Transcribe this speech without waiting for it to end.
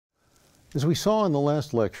As we saw in the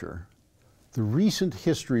last lecture, the recent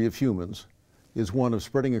history of humans is one of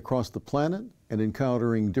spreading across the planet and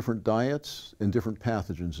encountering different diets and different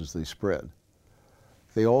pathogens as they spread.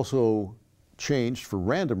 They also changed for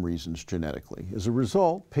random reasons genetically. As a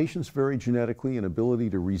result, patients vary genetically in ability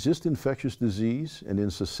to resist infectious disease and in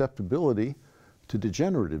susceptibility to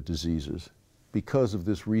degenerative diseases because of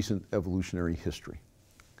this recent evolutionary history.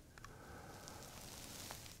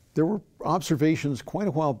 There were observations quite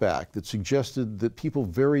a while back that suggested that people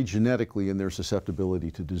vary genetically in their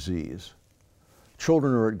susceptibility to disease.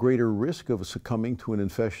 Children are at greater risk of succumbing to an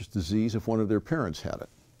infectious disease if one of their parents had it.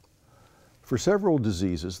 For several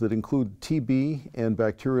diseases that include TB and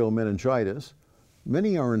bacterial meningitis,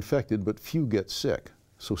 many are infected but few get sick,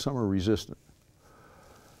 so some are resistant.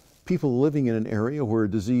 People living in an area where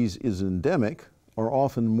a disease is endemic are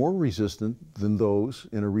often more resistant than those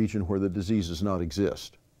in a region where the disease does not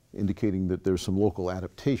exist, indicating that there's some local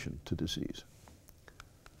adaptation to disease.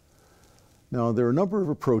 Now, there are a number of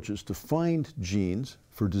approaches to find genes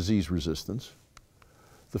for disease resistance.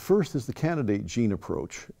 The first is the candidate gene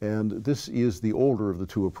approach, and this is the older of the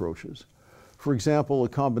two approaches. For example, a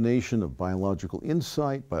combination of biological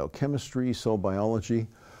insight, biochemistry, cell biology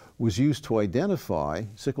was used to identify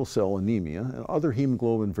sickle cell anemia and other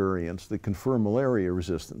hemoglobin variants that confer malaria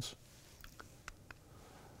resistance.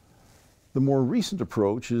 The more recent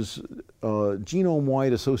approach is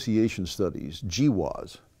genome-wide association studies,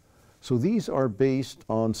 GWAS. So these are based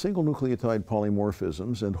on single nucleotide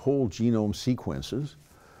polymorphisms and whole genome sequences,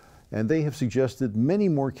 and they have suggested many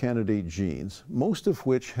more candidate genes, most of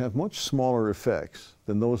which have much smaller effects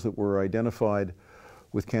than those that were identified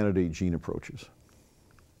with candidate gene approaches.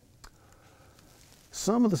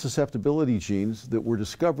 Some of the susceptibility genes that were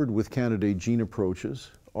discovered with candidate gene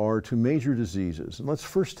approaches are to major diseases. And let's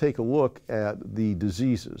first take a look at the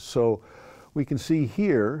diseases. So we can see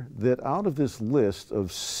here that out of this list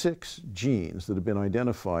of 6 genes that have been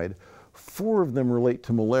identified, 4 of them relate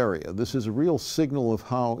to malaria. This is a real signal of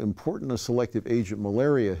how important a selective agent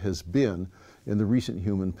malaria has been in the recent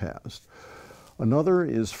human past. Another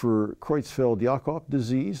is for Creutzfeldt-Jakob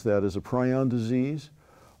disease, that is a prion disease.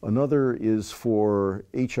 Another is for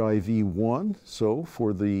HIV-1, so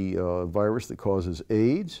for the virus that causes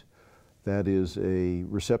AIDS. That is a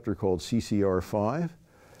receptor called CCR5.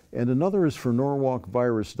 And another is for Norwalk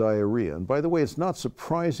virus diarrhea. And by the way, it's not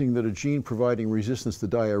surprising that a gene providing resistance to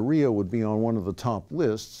diarrhea would be on one of the top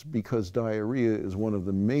lists, because diarrhea is one of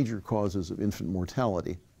the major causes of infant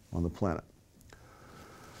mortality on the planet.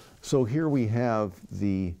 So here we have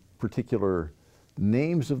the particular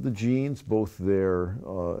names of the genes, both their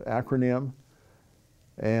acronym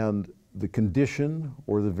and the condition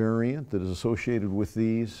or the variant that is associated with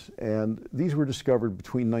these, and these were discovered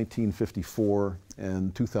between 1954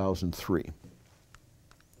 and 2003.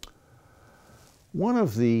 One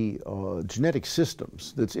of the genetic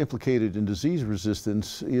systems that's implicated in disease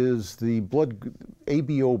resistance is the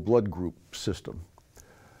ABO blood group system.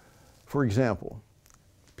 For example,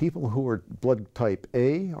 people who are blood type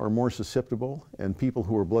A are more susceptible, and people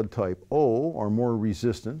who are blood type O are more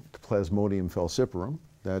resistant to Plasmodium falciparum.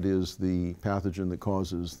 That is the pathogen that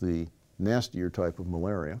causes the nastier type of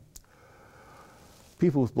malaria.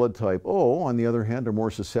 People with blood type O, on the other hand, are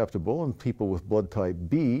more susceptible, and people with blood type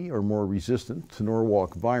B are more resistant to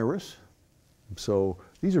Norwalk virus. So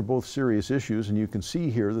these are both serious issues, and you can see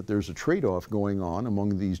here that there's a trade-off going on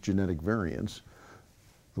among these genetic variants.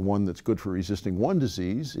 The one that's good for resisting one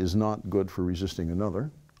disease is not good for resisting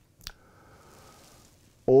another.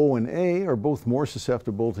 O and A are both more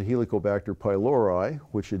susceptible to Helicobacter pylori,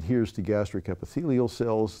 which adheres to gastric epithelial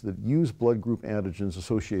cells that use blood group antigens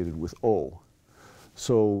associated with O.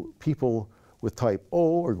 So people with type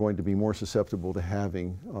O are going to be more susceptible to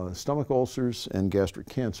having stomach ulcers and gastric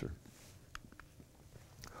cancer.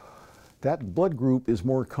 That blood group is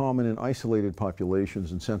more common in isolated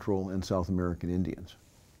populations in Central and South American Indians.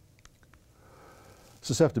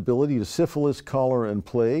 Susceptibility to syphilis, cholera, and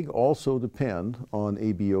plague also depend on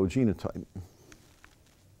ABO genotype.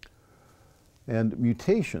 And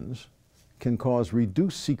mutations can cause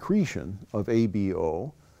reduced secretion of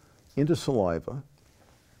ABO into saliva,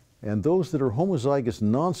 and those that are homozygous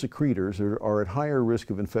non-secretors are at higher risk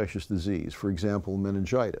of infectious disease, for example,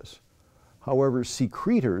 meningitis. However,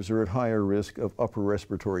 secretors are at higher risk of upper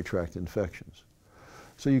respiratory tract infections.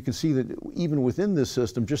 So you can see that even within this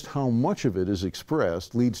system, just how much of it is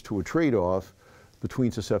expressed leads to a trade-off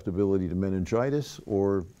between susceptibility to meningitis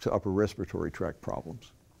or to upper respiratory tract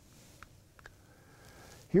problems.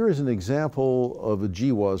 Here is an example of a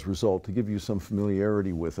GWAS result to give you some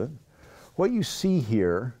familiarity with it. What you see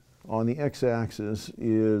here on the x-axis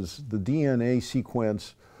is the DNA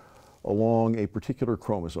sequence along a particular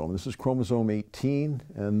chromosome. This is chromosome 18,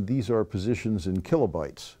 and these are positions in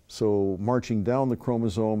kilobytes. So marching down the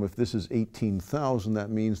chromosome, if this is 18,000, that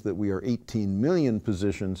means that we are 18 million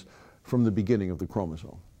positions from the beginning of the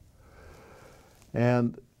chromosome.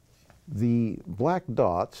 And the black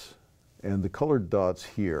dots and the colored dots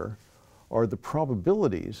here are the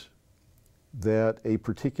probabilities that a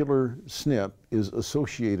particular SNP is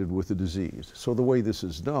associated with the disease. So the way this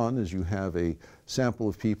is done is you have a sample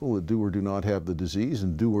of people that do or do not have the disease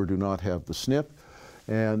and do or do not have the SNP,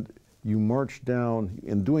 and you march down.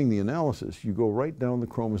 In doing the analysis, you go right down the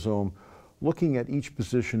chromosome, looking at each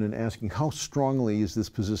position and asking how strongly is this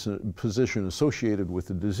position associated with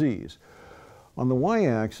the disease. On the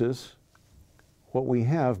y-axis, what we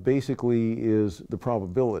have basically is the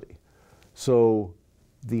probability. So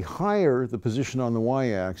the higher the position on the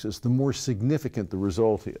y-axis, the more significant the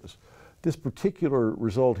result is. This particular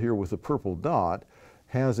result here with the purple dot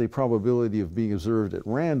has a probability of being observed at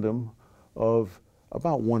random of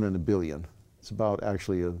about 1 in a billion. It's about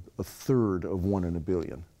actually a third of 1 in a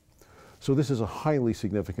billion. So this is a highly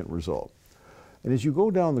significant result. And as you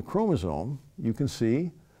go down the chromosome, you can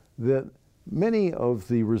see that many of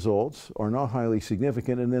the results are not highly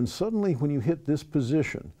significant, and then suddenly when you hit this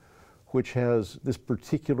position, which has this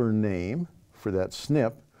particular name for that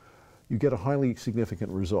SNP, you get a highly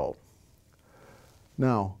significant result.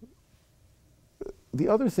 Now, the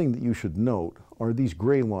other thing that you should note are these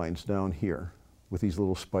gray lines down here with these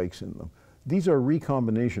little spikes in them. These are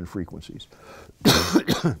recombination frequencies.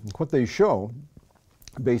 What they show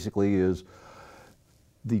basically is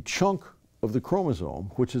the chunk of the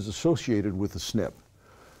chromosome which is associated with the SNP.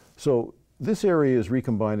 So this area is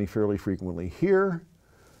recombining fairly frequently. Here,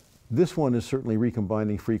 this one is certainly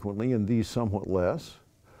recombining frequently, and these somewhat less.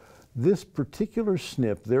 This particular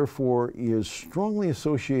SNP, therefore, is strongly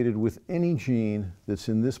associated with any gene that's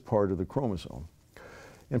in this part of the chromosome.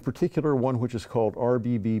 In particular, one which is called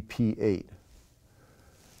RBBP8.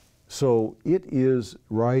 So it is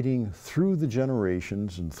riding through the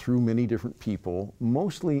generations and through many different people,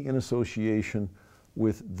 mostly in association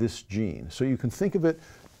with this gene. So you can think of it,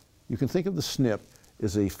 you can think of the SNP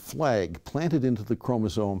as a flag planted into the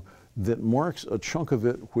chromosome that marks a chunk of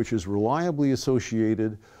it which is reliably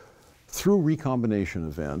associated through recombination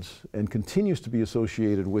events and continues to be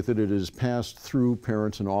associated with it. It is passed through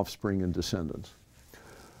parents and offspring and descendants.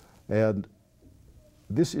 And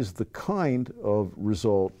this is the kind of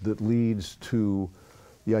result that leads to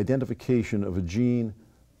the identification of a gene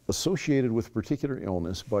associated with a particular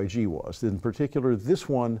illness by GWAS. In particular, this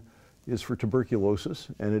one is for tuberculosis,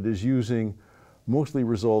 and it is using mostly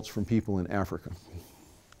results from people in Africa.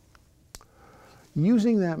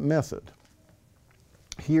 Using that method,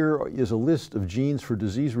 here is a list of genes for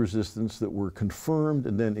disease resistance that were confirmed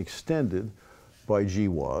and then extended by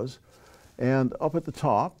GWAS. And up at the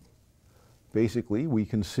top, basically, we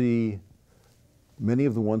can see many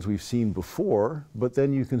of the ones we've seen before, but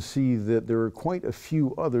then you can see that there are quite a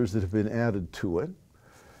few others that have been added to it.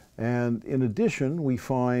 And in addition, we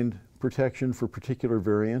find protection for particular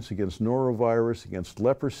variants against norovirus, against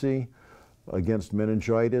leprosy, against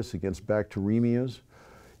meningitis, against bacteremias.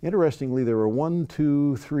 Interestingly, there are 1,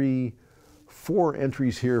 2, 3, 4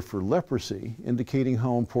 entries here for leprosy, indicating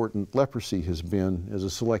how important leprosy has been as a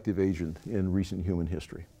selective agent in recent human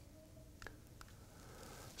history.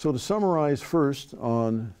 So to summarize first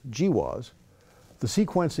on GWAS, the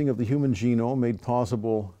sequencing of the human genome made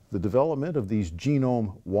possible the development of these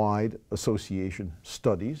genome-wide association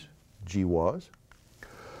studies, GWAS.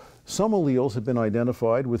 Some alleles have been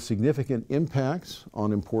identified with significant impacts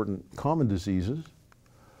on important common diseases.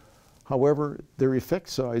 However, their effect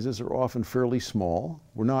sizes are often fairly small.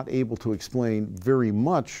 We're not able to explain very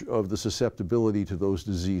much of the susceptibility to those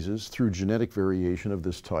diseases through genetic variation of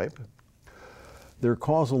this type. Their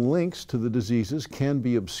causal links to the diseases can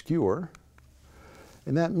be obscure,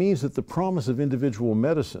 and that means that the promise of individual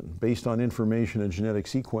medicine based on information and genetic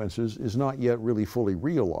sequences is not yet really fully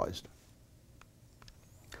realized.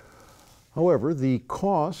 However, the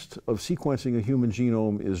cost of sequencing a human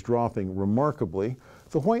genome is dropping remarkably.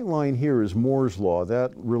 The white line here is Moore's law.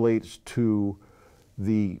 That relates to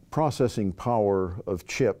the processing power of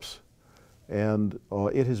chips, and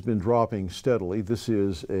it has been dropping steadily. This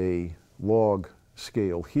is a log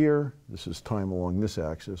scale here. This is time along this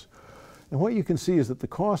axis. And what you can see is that the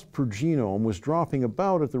cost per genome was dropping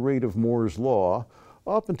about at the rate of Moore's law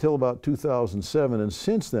up until about 2007, and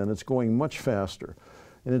since then it's going much faster.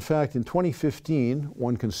 And in fact, in 2015,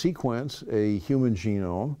 one can sequence a human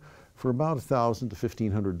genome for about $1,000 to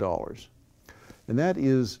 $1,500. And that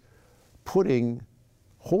is putting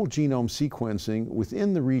whole genome sequencing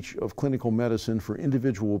within the reach of clinical medicine for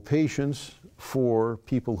individual patients, for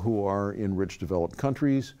people who are in rich developed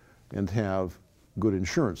countries and have good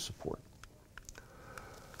insurance support.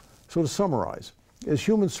 So to summarize, as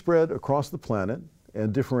humans spread across the planet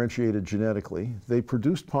and differentiated genetically, they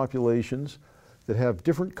produced populations that have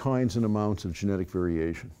different kinds and amounts of genetic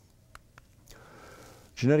variation.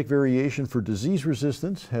 Genetic variation for disease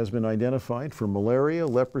resistance has been identified for malaria,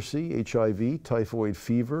 leprosy, HIV, typhoid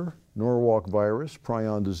fever, Norwalk virus,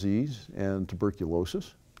 prion disease, and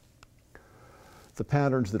tuberculosis. The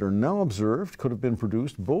patterns that are now observed could have been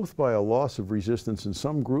produced both by a loss of resistance in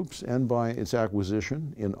some groups and by its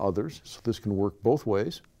acquisition in others, so this can work both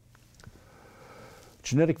ways.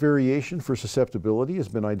 Genetic variation for susceptibility has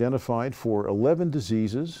been identified for 11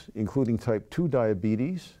 diseases, including type 2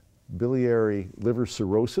 diabetes, biliary liver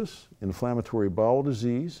cirrhosis, inflammatory bowel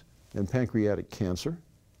disease, and pancreatic cancer.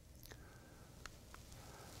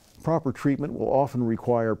 Proper treatment will often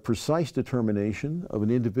require precise determination of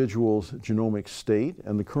an individual's genomic state,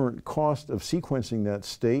 and the current cost of sequencing that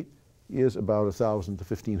state is about $1,000 to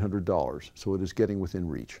 $1,500, so it is getting within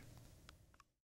reach.